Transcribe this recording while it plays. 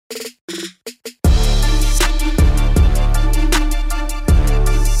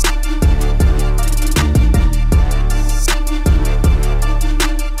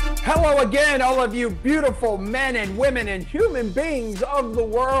again, all of you beautiful men and women and human beings of the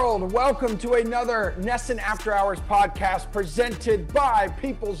world. Welcome to another NESN After Hours podcast presented by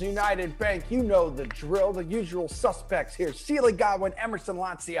People's United Bank. You know the drill, the usual suspects here. Sheila Godwin, Emerson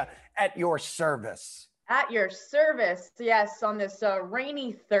Lancia at your service. At your service, yes, on this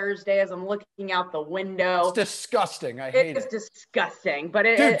rainy Thursday as I'm looking out the window. It's disgusting. I hate it. It's disgusting. But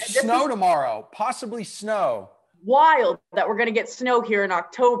snow tomorrow, possibly snow. Wild that we're going to get snow here in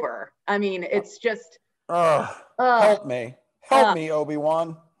October. I mean, it's just... help me. Help me,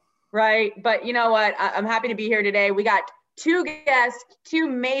 Obi-Wan. Right. But you know what? I'm happy to be here today. We got two guests, two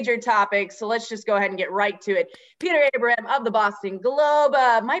major topics. So let's just go ahead and get right to it. Peter Abraham of the Boston Globe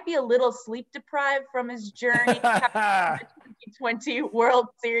might be a little sleep deprived from his journey to the 2020 World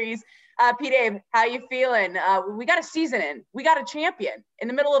Series. Pete Abe, how you feeling? We got a season in. We got a champion in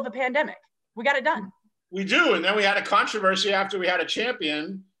the middle of a pandemic. We got it done. We do. And then we had a controversy after we had a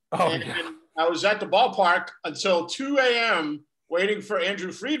champion. And I was at the ballpark until 2 a.m. waiting for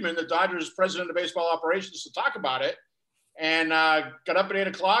Andrew Friedman, the Dodgers president of baseball operations, to talk about it. And got up at 8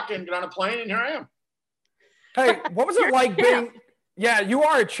 o'clock and got on a plane, and here I am. Hey, what was it like being – yeah, you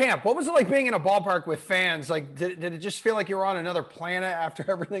are a champ. What was it like being in a ballpark with fans? Like, did it just feel like you were on another planet after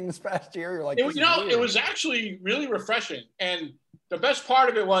everything this past year? You're like, it was actually really refreshing. And the best part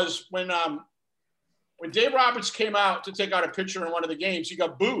of it was when Dave Roberts came out to take out a picture in one of the games, he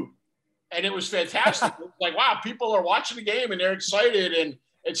got booed. And it was fantastic. It was like, wow, people are watching the game and they're excited and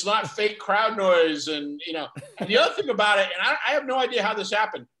it's not fake crowd noise. And, you know, and the other thing about it, and I have no idea how this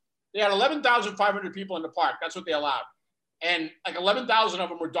happened. They had 11,500 people in the park. That's what they allowed. And like 11,000 of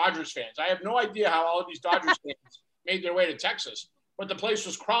them were Dodgers fans. I have no idea how all of these Dodgers fans made their way to Texas, but the place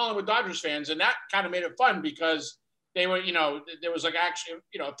was crawling with Dodgers fans. And that kind of made it fun because they were, you know, there was like actually,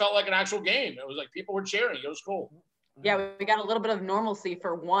 you know, it felt like an actual game. It was like people were cheering. It was cool. Yeah, we got a little bit of normalcy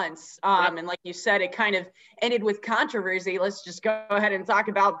for once. And like you said, it kind of ended with controversy. Let's just go ahead and talk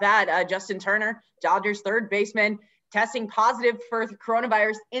about that. Justin Turner, Dodgers third baseman, testing positive for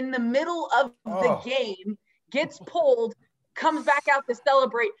coronavirus in the middle of the game, gets pulled, comes back out to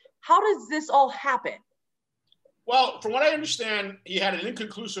celebrate. How does this all happen? Well, from what I understand, he had an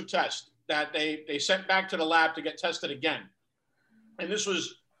inconclusive test that they sent back to the lab to get tested again. And this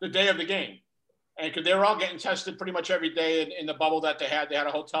was the day of the game. And because they were all getting tested pretty much every day in the bubble that they had a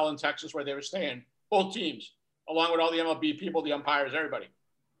hotel in Texas where they were staying, both teams, along with all the MLB people, the umpires, everybody.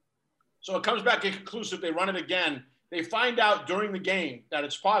 So it comes back inconclusive. They run it again. They find out during the game that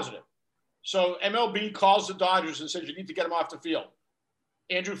it's positive. So MLB calls the Dodgers and says, you need to get him off the field.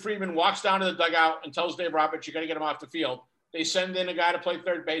 Andrew Friedman walks down to the dugout and tells Dave Roberts, you got to get him off the field. They send in a guy to play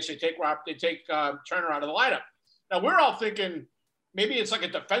third base. They take Turner out of the lineup. Now we're all thinking maybe it's like a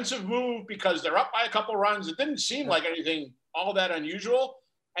defensive move because they're up by a couple runs. It didn't seem like anything all that unusual.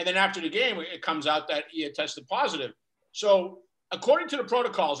 And then after the game, it comes out that he had tested positive. So according to the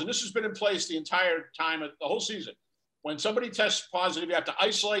protocols, and this has been in place the entire time of the whole season, when somebody tests positive, you have to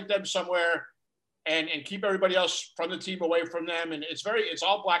isolate them somewhere and keep everybody else from the team away from them. And it's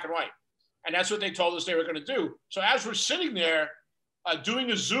all black and white. And that's what they told us they were going to do. So as we're sitting there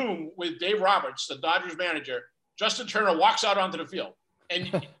doing a Zoom with Dave Roberts, the Dodgers manager, Justin Turner walks out onto the field. And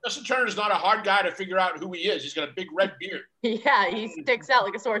Justin Turner is not a hard guy to figure out who he is. He's got a big red beard. Yeah, he sticks out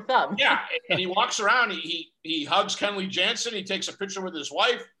like a sore thumb. Yeah, and he walks around. He hugs Kenley Jansen. He takes a picture with his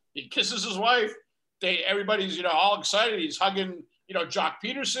wife. He kisses his wife. Everybody's all excited. He's hugging Jock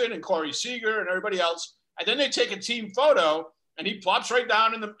Peterson and Corey Seager and everybody else. And then they take a team photo. And he plops right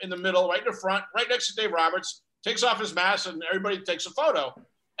down in the middle, right in the front, right next to Dave Roberts, takes off his mask, and everybody takes a photo.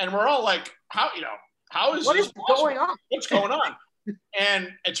 And we're all like, how is what this is possible? going on? What's going on? And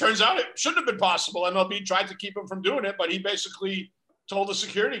it turns out it shouldn't have been possible. MLB tried to keep him from doing it, but he basically told the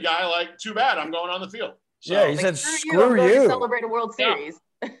security guy, like, too bad, I'm going on the field. So, yeah, he said, screw you. Celebrate a World Series.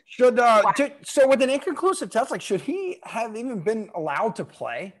 Yeah. So with an inconclusive test, like, should he have even been allowed to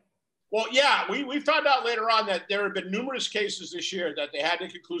play? Well, yeah, we found out later on that there have been numerous cases this year that they had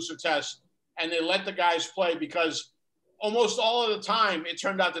inconclusive tests and they let the guys play because almost all of the time it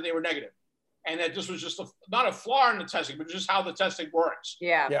turned out that they were negative. And that this was just not a flaw in the testing, but just how the testing works.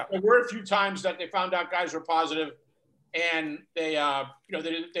 Yeah. There were a few times that they found out guys were positive and they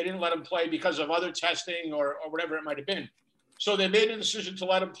didn't let them play because of other testing or whatever it might have been. So they made a decision to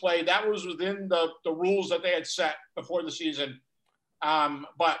let him play. That was within the rules that they had set before the season.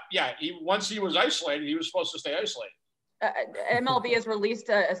 But yeah, once he was isolated, he was supposed to stay isolated. MLB has released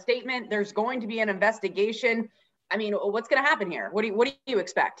a statement. There's going to be an investigation. I mean, what's going to happen here? What do you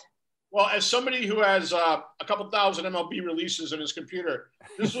expect? Well, as somebody who has a couple thousand MLB releases in his computer,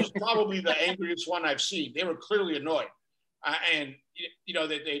 this was probably the angriest one I've seen. They were clearly annoyed. And, you know,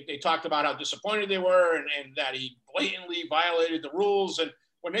 they talked about how disappointed they were and that he blatantly violated the rules. And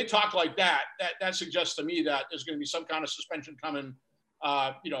when they talk like that suggests to me that there's going to be some kind of suspension coming.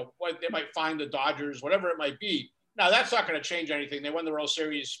 You know, they might find the Dodgers, whatever it might be. Now, that's not going to change anything. They won the World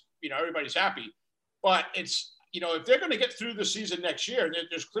Series. You know, everybody's happy. But it's, you know, if they're going to get through the season next year,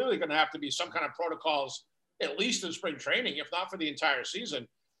 there's clearly going to have to be some kind of protocols, at least in spring training, if not for the entire season.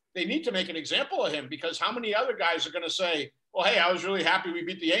 They need to make an example of him, because how many other guys are going to say, well, hey, I was really happy we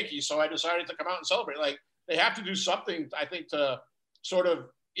beat the Yankees, so I decided to come out and celebrate. Like, they have to do something, I think, to sort of,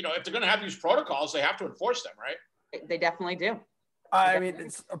 you know, if they're going to have these protocols, they have to enforce them, right? They definitely do. I mean,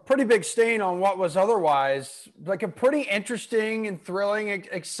 it's a pretty big stain on what was otherwise like a pretty interesting and thrilling,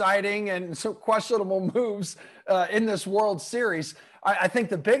 exciting, and some questionable moves in this World Series. I think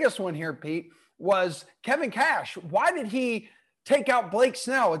the biggest one here, Pete, was Kevin Cash. Why did he take out Blake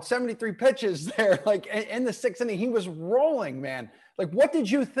Snell at 73 pitches there? Like in the sixth inning, he was rolling, man. Like, what did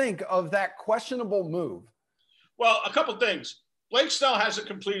you think of that questionable move? Well, a couple things. Blake Snell hasn't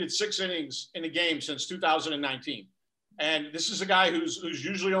completed 6 innings in a game since 2019. And this is a guy who's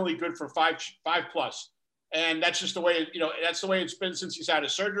usually only good for five plus. And that's just the way, you know, that's the way it's been since he's had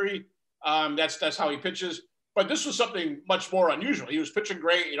his surgery. That's how he pitches. But this was something much more unusual. He was pitching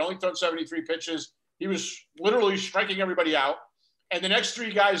great. He'd only thrown 73 pitches. He was literally striking everybody out. And the next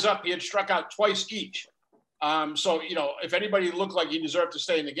 3 guys up, he had struck out twice each. So, you know, if anybody looked like he deserved to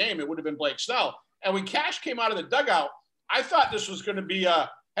stay in the game, it would have been Blake Snell. And when Cash came out of the dugout, I thought this was going to be a,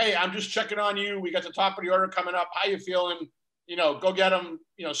 hey, I'm just checking on you. We got the top of the order coming up. How you feeling? You know, go get him,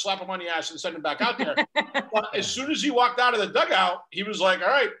 you know, slap him on the ass and send him back out there. But as soon as he walked out of the dugout, he was like, all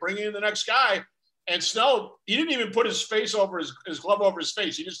right, bring in the next guy. And Snell, he didn't even put his face over his glove over his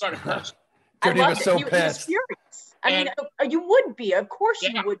face. He just started cursing. Dude, he was so He was pissed. furious. I mean, you would be. Of course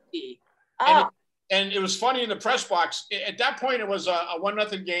you would be. And it was funny in the press box. At that point, it was a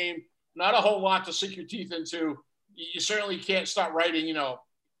 1-0 game. Not a whole lot to sink your teeth into. You certainly can't start writing, you know,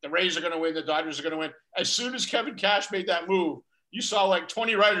 the Rays are going to win, the Dodgers are going to win. As soon as Kevin Cash made that move, you saw like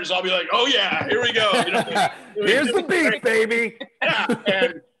 20 writers all be like, oh, yeah, here we go. You know, here's the beef, baby. Yeah,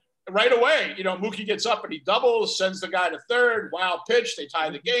 and right away, you know, Mookie gets up and he doubles, sends the guy to third, wild pitch, they tie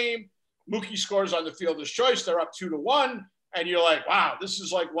the game. Mookie scores on the fielder's choice. They're up 2-1. And you're like, wow, this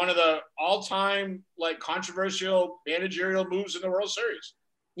is like one of the all-time like controversial managerial moves in the World Series.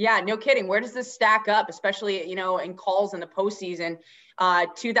 Yeah, no kidding. Where does this stack up, especially, you know, in calls in the postseason?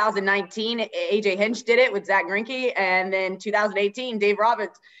 2019, AJ Hinch did it with Zach Greinke, and then 2018, Dave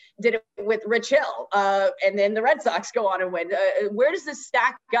Roberts did it with Rich Hill, and then the Red Sox go on and win. Where does this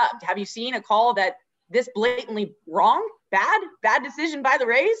stack up? Have you seen a call that this blatantly wrong, bad decision by the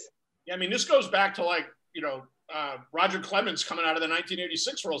Rays? Yeah, I mean, this goes back to like, you know, Roger Clemens coming out of the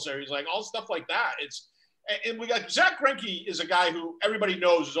 1986 World Series, like all stuff like that. And we got Zach Greinke is a guy who everybody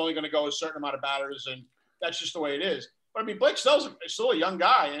knows is only going to go a certain amount of batters, and that's just the way it is. But I mean, Blake Snell's still a young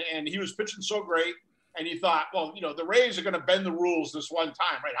guy, and he was pitching so great. And you thought, well, you know, the Rays are going to bend the rules this one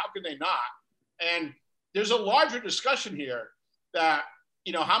time, right? How could they not? And there's a larger discussion here that,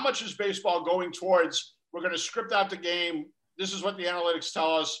 you know, how much is baseball going towards, we're going to script out the game. This is what the analytics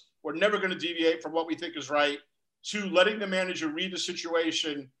tell us. We're never going to deviate from what we think is right, to letting the manager read the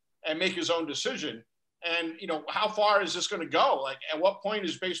situation and make his own decision. And, you know, how far is this going to go? Like, at what point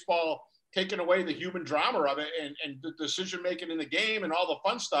is baseball taking away the human drama of it and the decision-making in the game and all the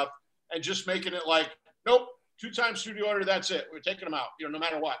fun stuff, and just making it like, nope, 2 times through the order, that's it. We're taking them out, you know, no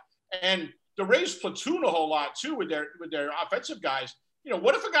matter what. And the Rays platoon a whole lot too with their offensive guys. You know,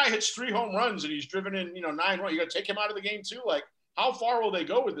 what if a guy hits 3 home runs and he's driven in, you know, 9 runs? You got to take him out of the game too? Like, how far will they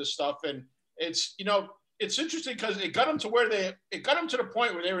go with this stuff? And it's, you know, it's interesting because it got them to the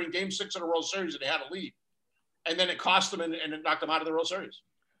point where they were in Game 6 of the World Series and they had a lead, and then it cost them and it knocked them out of the World Series.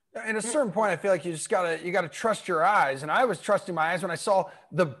 At a certain point, I feel like you gotta trust your eyes. And I was trusting my eyes when I saw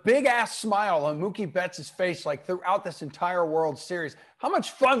the big ass smile on Mookie Betts' face, like throughout this entire World Series. How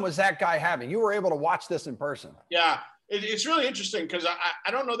much fun was that guy having? You were able to watch this in person. Yeah, it's really interesting because I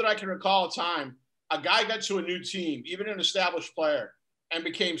don't know that I can recall a time a guy got to a new team, even an established player, and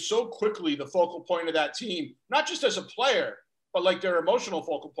became so quickly the focal point of that team, not just as a player, but like their emotional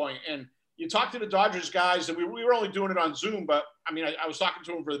focal point. And you talk to the Dodgers guys, and we were only doing it on Zoom, but I mean, I was talking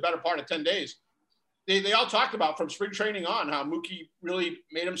to them for the better part of 10 days. They all talked about from spring training on how Mookie really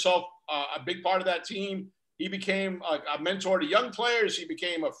made himself a big part of that team. He became a mentor to young players. He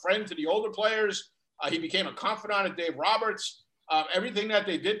became a friend to the older players. He became a confidant of Dave Roberts. Everything that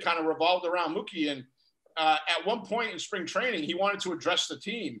they did kind of revolved around Mookie. And at one point in spring training, he wanted to address the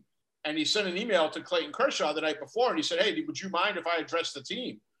team. And he sent an email to Clayton Kershaw the night before. And he said, hey, would you mind if I address the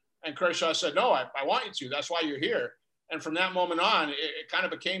team? And Kershaw said, no, I want you to. That's why you're here. And from that moment on, it kind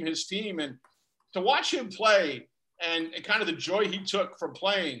of became his team. And to watch him play and kind of the joy he took from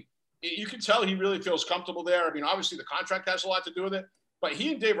playing, you can tell he really feels comfortable there. I mean, obviously the contract has a lot to do with it, but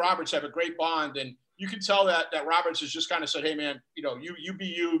he and Dave Roberts have a great bond. And you can tell that Roberts has just kind of said, hey, man, you be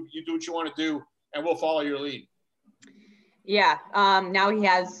you do what you want to do, and we'll follow your lead. Yeah. Now he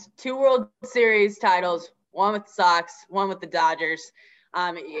has 2 World Series titles, one with the Sox, one with the Dodgers.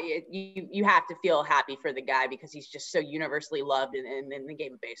 You have to feel happy for the guy because he's just so universally loved in the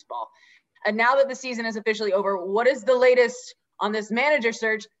game of baseball. And now that the season is officially over, what is the latest on this manager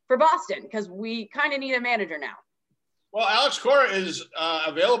search for Boston? Because we kind of need a manager now. Well, Alex Cora is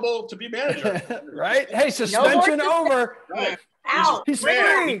available to be manager. Right? Hey, suspension over. Right. He's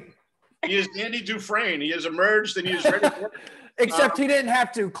free. He is Andy Dufresne. He has emerged and he is ready for it. Except he didn't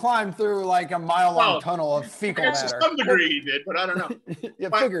have to climb through like a mile-long tunnel of fecal matter. To some degree he did, but I don't know. Yeah,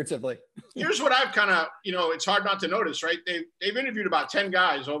 figuratively. Here's what I've kind of, it's hard not to notice, right? They've interviewed about 10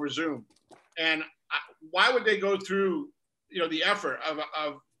 guys over Zoom. And why would they go through, the effort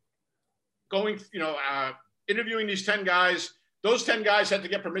of going, interviewing these 10 guys? Those 10 guys had to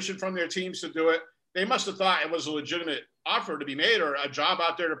get permission from their teams to do it. They must have thought it was a legitimate offer to be made or a job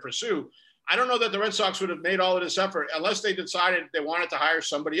out there to pursue. I don't know that the Red Sox would have made all of this effort unless they decided they wanted to hire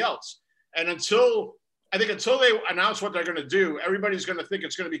somebody else. And until they announce what they're going to do, everybody's going to think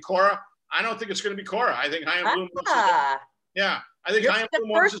it's going to be Cora. I don't think it's going to be Cora. I think Chaim Bloom wants to. Yeah, I think you're Chaim the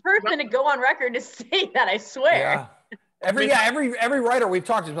Bloom first person to go on record to say that. I swear. Yeah. Every writer we've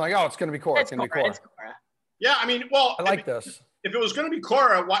talked to is like, oh, it's going to be Cora. It's going to be Cora. It's Cora. Yeah, I mean, well, I like this. If it was going to be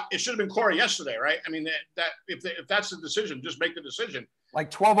Cora, it should have been Cora yesterday, right? I mean, if that's the decision, just make the decision. Like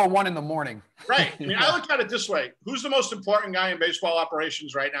 12:01 in the morning. Right. I mean, I look at it this way: who's the most important guy in baseball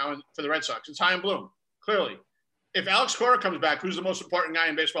operations right now for the Red Sox? It's Chaim Bloom, clearly. If Alex Cora comes back, who's the most important guy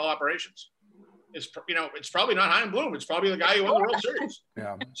in baseball operations? It's probably not Chaim Bloom. It's probably the guy who won the World Series.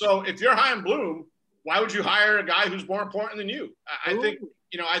 Yeah. So if you're Chaim Bloom, why would you hire a guy who's more important than you? I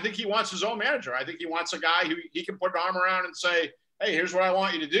think he wants his own manager. I think he wants a guy who he can put an arm around and say, hey, here's what I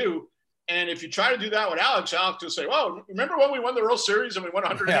want you to do. And if you try to do that with Alex will say, well, remember when we won the World Series and we won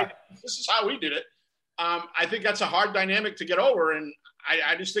 180? Yeah. This is how we did it. I think that's a hard dynamic to get over. And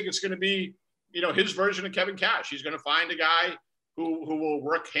I just think it's going to be, his version of Kevin Cash. He's going to find a guy who will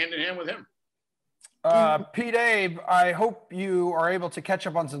work hand in hand with him. Pete Abe, I hope you are able to catch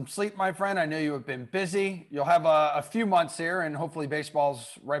up on some sleep, my friend. I know you have been busy. You'll have a few months here, and hopefully baseball's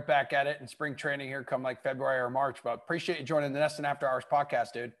right back at it in spring training here come like February or March. But appreciate you joining the NESN After Hours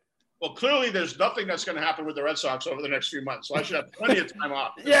podcast, dude. Well, clearly there's nothing that's going to happen with the Red Sox over the next few months, so I should have plenty of time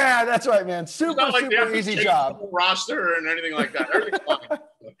off. Yeah, that's right, man. Super easy job. Roster and anything like that. Everything's fine.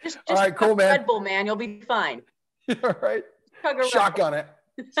 Just all right, cool, man. Red Bull, man. You'll be fine. All right. Shotgun it.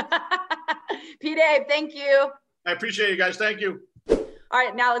 Pete Abe, thank you. I appreciate you guys. Thank you. All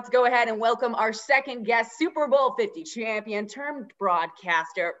right, now let's go ahead and welcome our second guest, Super Bowl 50 champion, turned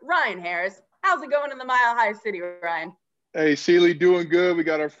broadcaster, Ryan Harris. How's it going in the Mile High City, Ryan? Hey, Sealy, doing good. We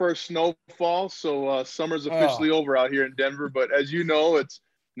got our first snowfall, so summer's officially over out here in Denver. But as you know, it's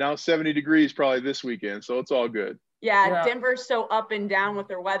now 70 degrees probably this weekend, so it's all good. Yeah, Denver's so up and down with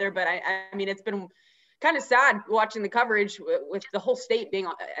their weather, but I mean, it's been kind of sad watching the coverage with the whole state being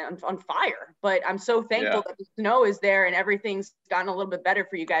on fire. But I'm so thankful that the snow is there and everything's gotten a little bit better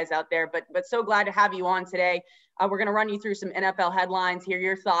for you guys out there. But so glad to have you on today. We're going to run you through some NFL headlines, hear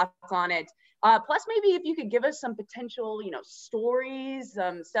your thoughts on it. Plus, maybe if you could give us some potential, stories,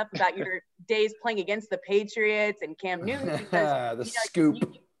 stuff about your days playing against the Patriots and Cam Newton. Because,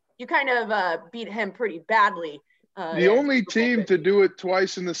 scoop. You kind of beat him pretty badly. The only team to do it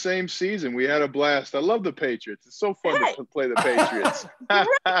twice in the same season. We had a blast. I love the Patriots. It's so fun to play the Patriots.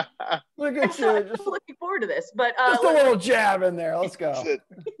 Look at you. I'm looking forward to this. But just a little jab in there. Let's go.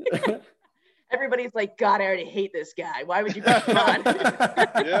 Everybody's like, God, I already hate this guy. Why would you put him on?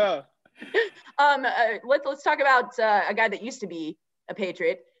 Yeah. Let's talk about a guy that used to be a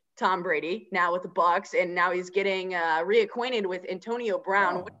Patriot, Tom Brady, now with the Bucs, and now he's getting reacquainted with Antonio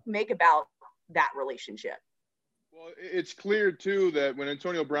Brown. What do you make about that relationship? Well, it's clear, too, that when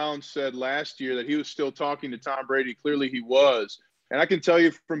Antonio Brown said last year that he was still talking to Tom Brady, clearly he was. And I can tell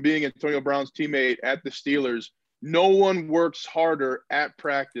you from being Antonio Brown's teammate at the Steelers, no one works harder at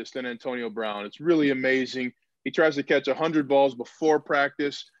practice than Antonio Brown. It's really amazing. He tries to catch 100 balls before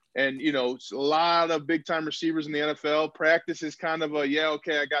practice. And, it's a lot of big-time receivers in the NFL. Practice is kind of I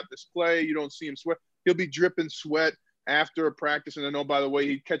got this play. You don't see him sweat. He'll be dripping sweat after a practice. And then, by the way,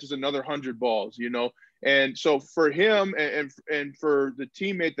 he catches another 100 balls, And so for him and for the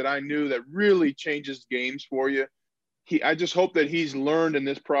teammate that I knew that really changes games for you, I just hope that he's learned in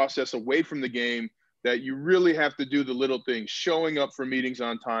this process away from the game that you really have to do the little things. Showing up for meetings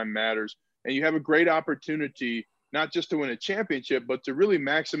on time matters. And you have a great opportunity, not just to win a championship, but to really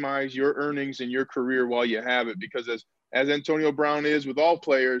maximize your earnings in your career while you have it. Because as Antonio Brown is with all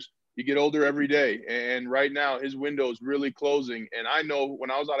players, you get older every day. And right now his window is really closing. And I know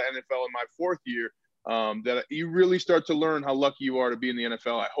when I was out of NFL in my 4th year, that you really start to learn how lucky you are to be in the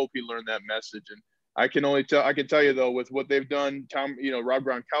NFL. I hope you learn that message. And I can tell you though, with what they've done, Rob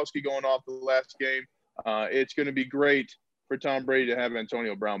Gronkowski going off the last game, it's going to be great for Tom Brady to have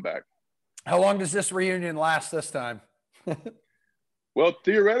Antonio Brown back. How long does this reunion last this time? Well,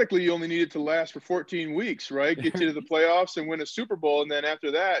 theoretically, you only need it to last for 14 weeks, right? Get you to the playoffs and win a Super Bowl. And then after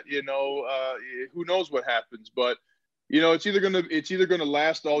that, who knows what happens. But, it's either going to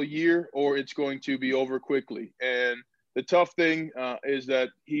last all year or it's going to be over quickly. And the tough thing is that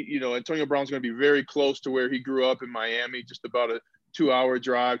Antonio Brown's going to be very close to where he grew up in Miami, just about a 2-hour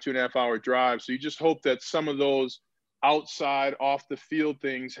drive, 2.5-hour drive. So you just hope that some of those outside off the field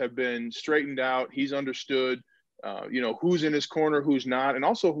things have been straightened out. He's understood, who's in his corner, who's not, and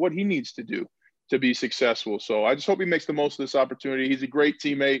also what he needs to do to be successful. So I just hope he makes the most of this opportunity. He's a great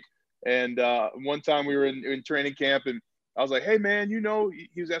teammate. And one time we were in training camp and I was like, hey man,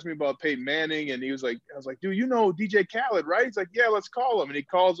 he was asking me about Peyton Manning and I was like, dude, DJ Khaled, right? He's like, yeah, let's call him. And he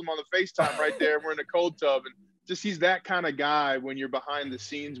calls him on the FaceTime right there. We're in a cold tub and just, he's that kind of guy when you're behind the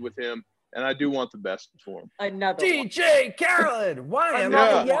scenes with him. And I do want the best for him. Another DJ Khaled. Why am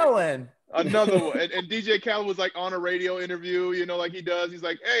I yelling? Another one. And DJ Khaled was like on a radio interview, like he does. He's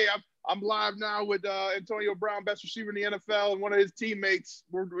like, hey, I'm live now with Antonio Brown, best receiver in the NFL, and one of his teammates.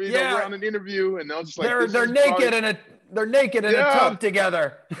 We're on an interview, and I was just like, they're naked in a tub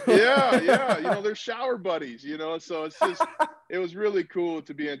together. Yeah. They're shower buddies. So it's just it was really cool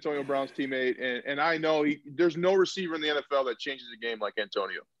to be Antonio Brown's teammate, and I know there's no receiver in the NFL that changes a game like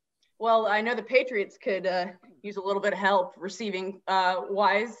Antonio. Well, I know the Patriots could use a little bit of help receiving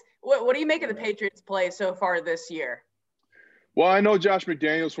wise. What do you make of the Patriots' play so far this year? Well, I know Josh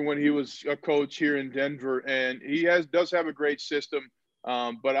McDaniels from when he was a coach here in Denver, and he does have a great system.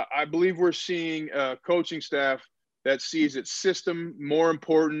 But I believe we're seeing a coaching staff that sees its system more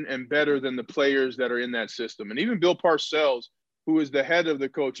important and better than the players that are in that system. And even Bill Parcells, who is the head of the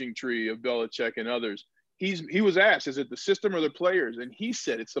coaching tree of Belichick and others, he was asked, is it the system or the players? And he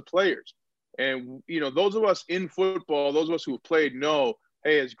said it's the players. And, those of us in football, those of us who have played know,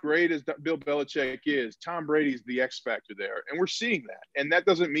 hey, as great as Bill Belichick is, Tom Brady's the X factor there. And we're seeing that. And that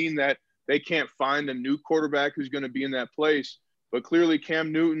doesn't mean that they can't find a new quarterback who's going to be in that place. But clearly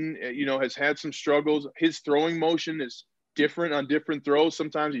Cam Newton, has had some struggles. His throwing motion is different on different throws.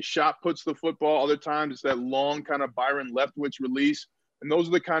 Sometimes he shot puts the football. Other times it's that long kind of Byron Leftwich release. And those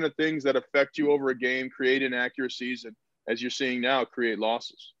are the kind of things that affect you over a game, create inaccuracies, and as you're seeing now, create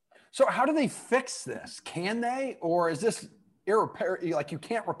losses. So how do they fix this? Can they? Or is this irreparable? Like you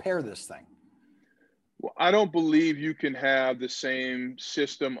can't repair this thing? Well, I don't believe you can have the same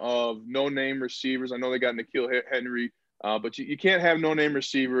system of no-name receivers. I know they got N'Keal Henry, but you can't have no-name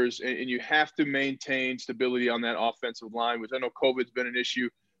receivers, and you have to maintain stability on that offensive line, which I know COVID's been an issue.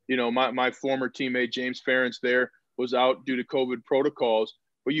 My former teammate, James Ferentz there, was out due to COVID protocols,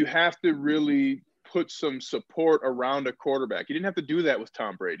 but you have to really put some support around a quarterback. You didn't have to do that with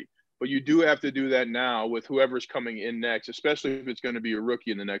Tom Brady, but you do have to do that now with whoever's coming in next, especially if it's going to be a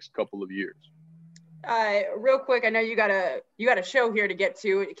rookie in the next couple of years. Real quick, I know you got a show here to get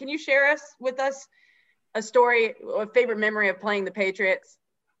to. Can you share with us a story, a favorite memory of playing the Patriots?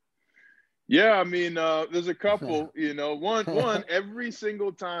 Yeah, I mean, there's a couple. One every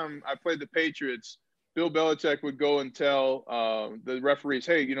single time I played the Patriots, Bill Belichick would go and tell the referees,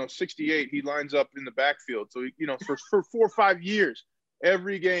 hey, 68, he lines up in the backfield. So, for 4 or 5 years,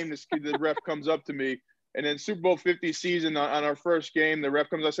 every game, the ref comes up to me. And then Super Bowl 50 season on our first game, the ref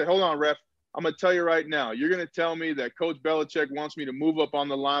comes up and says, hold on, ref, I'm going to tell you right now, you're going to tell me that Coach Belichick wants me to move up on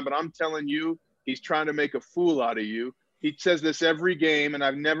the line, but I'm telling you, he's trying to make a fool out of you. He says this every game, and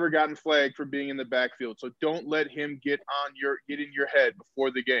I've never gotten flagged for being in the backfield. So don't let him get in your head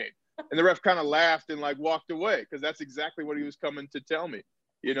before the game. And the ref kind of laughed and walked away because that's exactly what he was coming to tell me,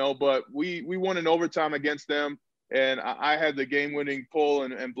 but we won in overtime against them. And I had the game-winning pull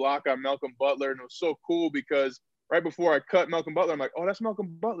and block on Malcolm Butler. And it was so cool because right before I cut Malcolm Butler, I'm like, oh, that's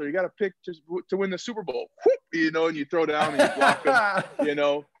Malcolm Butler. You got to pick just to win the Super Bowl, and you throw down and you block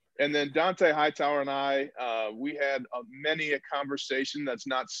him, And then Dante Hightower and I, we had many a conversation that's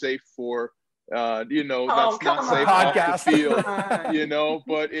not safe for that's not safe off the field,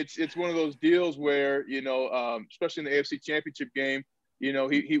 but it's one of those deals where, especially in the AFC Championship game,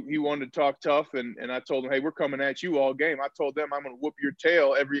 he wanted to talk tough, and I told him, hey, we're coming at you all game. I told them I'm going to whoop your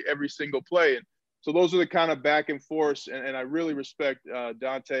tail every single play. And So those are the kind of back and forth, and I really respect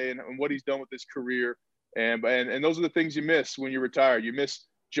Dante and what he's done with his career. And those are the things you miss when you're retired. You miss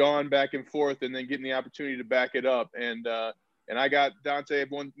John back and forth, and then getting the opportunity to back it up. And I got Dante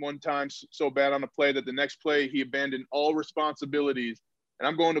one time so bad on the play that the next play he abandoned all responsibilities, and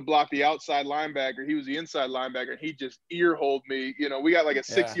I'm going to block the outside linebacker. He was the inside linebacker, and he just ear-holed me. You know, we got like a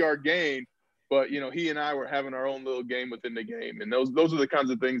 6-yard gain, but you know, he and I were having our own little game within the game, and those are the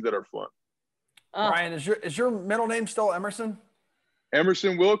kinds of things that are fun. Ryan, is your middle name still Emerson?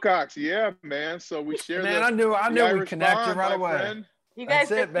 Emerson Wilcox, yeah, man. So we share. Man, I knew we connected right away. Friend. You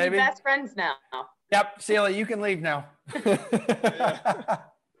guys are best friends now. Yep, Celia, you can leave now.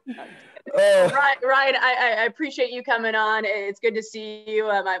 Ryan, I appreciate you coming on. It's good to see you.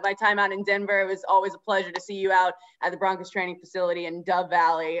 My time out in Denver, it was always a pleasure to see you out at the Broncos training facility in Dove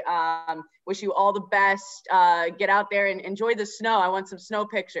Valley. Wish you all the best. Get out there and enjoy the snow. I want some snow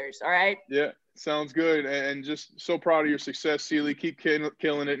pictures, all right? Yeah, sounds good. And just so proud of your success, Celia. Keep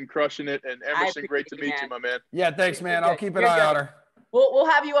killing it and crushing it. And Emerson, great to meet you, my man. Yeah, thanks, man. I'll keep an eye on her. We'll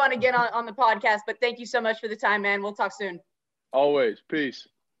have you on again on the podcast, but thank you so much for the time, man. We'll talk soon. Always. Peace.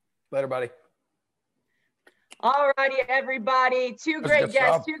 Later, buddy. All righty, everybody. Two great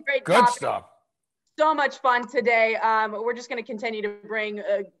guests, two great good topics. Stuff. So much fun today. We're just going to continue to bring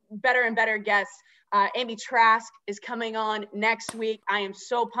better and better guests. Amy Trask is coming on next week. I am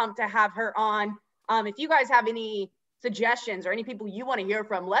so pumped to have her on. If you guys have any suggestions or any people you want to hear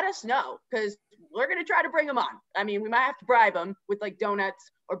from, let us know, because we're going to try to bring them on. I mean, we might have to bribe them with like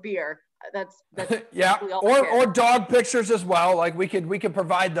donuts or beer. That's yeah, or dog pictures as well. Like we could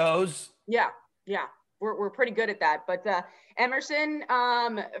provide those. Yeah. We're pretty good at that. But Emerson,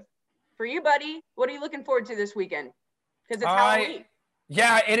 for you, buddy, what are you looking forward to this weekend? Because it's Halloween.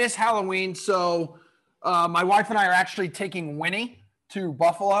 Yeah, it is Halloween. So my wife and I are actually taking Winnie to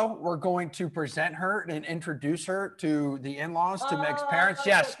Buffalo. We're going to present her and introduce her to the in-laws, to Meg's parents.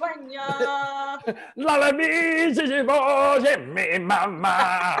 Yes. I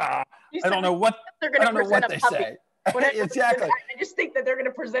don't know what they say. Exactly. I just think that they're going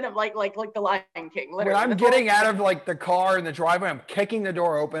to present him like the Lion King. Literally. When I'm getting out of like the car in the driveway, I'm kicking the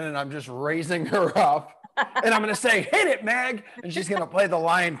door open and I'm just raising her up, and I'm going to say, "Hit it, Meg," and she's going to play the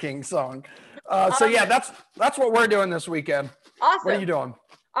Lion King song. So yeah, that's what we're doing this weekend. Awesome. What are you doing?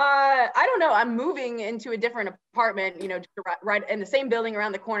 I don't know. I'm moving into a different apartment, right in the same building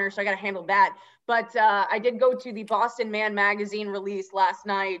around the corner. So I got to handle that. But I did go to the Boston Man magazine release last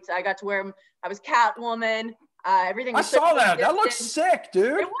night. I got to wear, I was Catwoman. Everything. I saw that. That looks sick,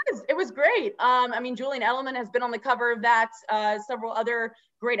 dude. It was great. I mean, Julian Edelman has been on the cover of that. Several other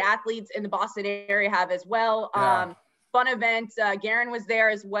great athletes in the Boston area have as well. Yeah. Fun event. Garen was there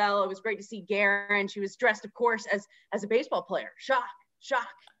as well. It was great to see Garen. She was dressed, of course, as a baseball player. Shock.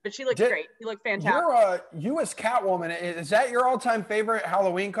 But she looked great. She looked fantastic. You as Catwoman, is that your all-time favorite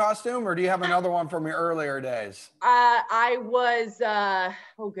Halloween costume, or do you have another one from your earlier days? I was,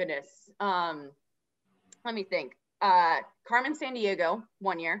 oh goodness. Let me think. Carmen Sandiego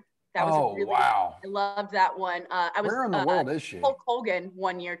one year. That was wow. I loved that one. Where in the world is she? Hulk Hogan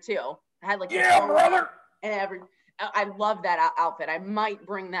one year too. I had like brother. And I love that outfit. I might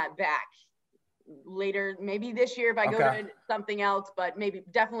bring that back later, maybe this year if I go to something else, but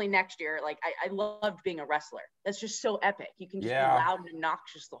definitely next year. Like I loved being a wrestler. That's just so epic. You can just be loud and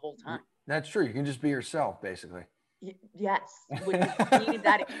obnoxious the whole time. That's true. You can just be yourself, basically. Yes. We needed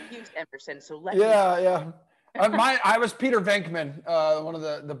that excuse, Emerson. So let me. I was Peter Venkman, one of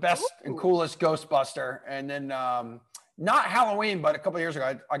the best and coolest Ghostbuster. And then not Halloween, but a couple of years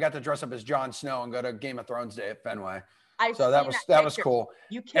ago, I got to dress up as Jon Snow and go to Game of Thrones Day at Fenway. That was cool.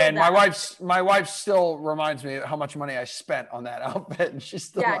 You killed and my wife still reminds me how much money I spent on that outfit, and she's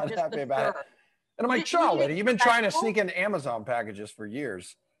still not happy about it. And I'm like, Charlie, you've been trying to sneak in Amazon packages for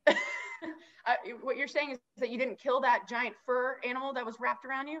years. What you're saying is that you didn't kill that giant fur animal that was wrapped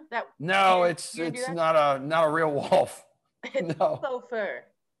around you? No, it's not a real wolf. It's faux fur.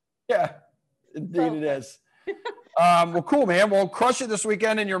 Yeah, indeed it is. Well, cool, man. We'll crush it this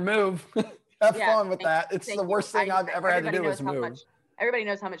weekend in your move. Have fun with that. It's the worst thing I've ever had to do is move. Everybody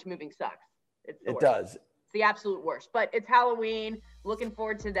knows how much moving sucks. It does. It's the absolute worst. But it's Halloween. Looking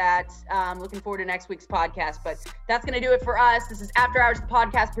forward to that. Looking forward to next week's podcast. But that's going to do it for us. This is After Hours, the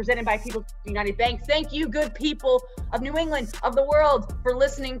podcast presented by People's United Bank. Thank you, good people of New England, of the world, for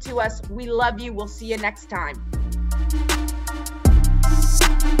listening to us. We love you. We'll see you next time.